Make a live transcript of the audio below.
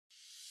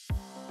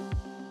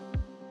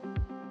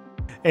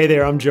Hey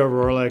there, I'm Joe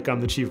Rorlick. I'm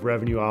the Chief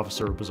Revenue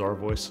Officer of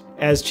Bazaarvoice.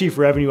 As Chief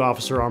Revenue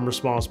Officer, I'm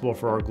responsible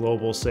for our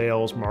global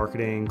sales,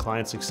 marketing,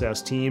 client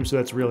success team. So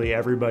that's really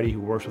everybody who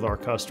works with our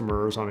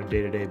customers on a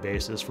day-to-day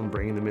basis, from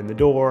bringing them in the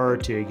door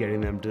to getting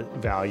them to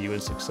value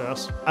and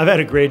success. I've had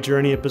a great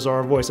journey at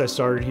Bazaarvoice. I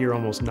started here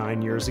almost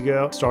 9 years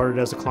ago. Started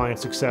as a client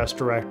success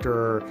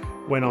director,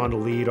 went on to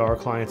lead our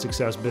client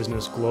success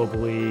business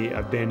globally.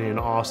 I've been in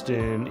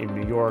Austin, in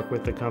New York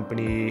with the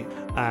company.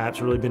 It's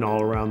really been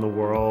all around the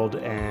world,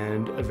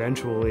 and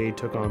eventually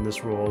took on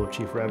this role of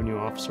Chief Revenue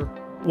Officer.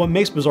 What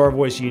makes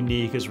Bazaarvoice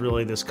unique is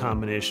really this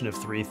combination of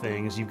three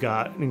things. You've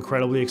got an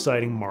incredibly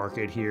exciting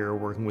market here,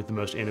 working with the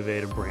most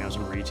innovative brands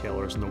and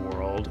retailers in the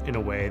world in a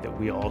way that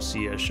we all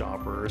see as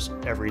shoppers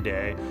every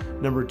day.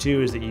 Number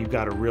two is that you've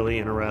got a really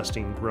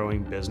interesting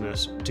growing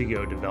business to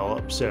go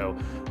develop. So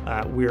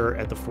we're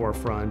at the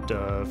forefront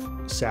of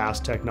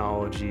SaaS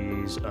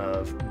technologies,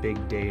 of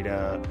big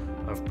data,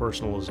 of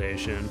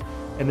personalization.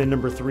 And then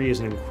number three is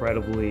an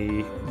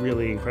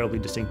really incredibly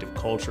distinctive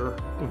culture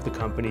of the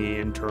company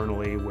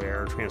internally,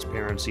 where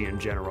transparency and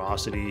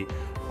generosity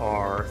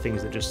are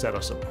things that just set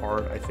us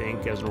apart, I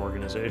think, as an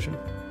organization.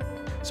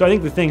 So I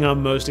think the thing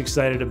I'm most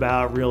excited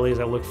about really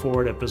as I look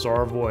forward at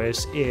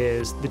Bazaarvoice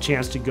is the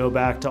chance to go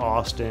back to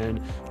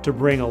Austin, to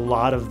bring a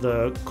lot of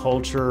the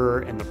culture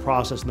and the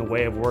process and the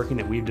way of working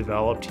that we've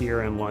developed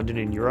here in London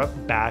and Europe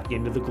back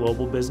into the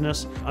global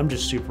business. I'm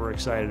just super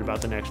excited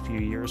about the next few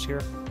years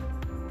here.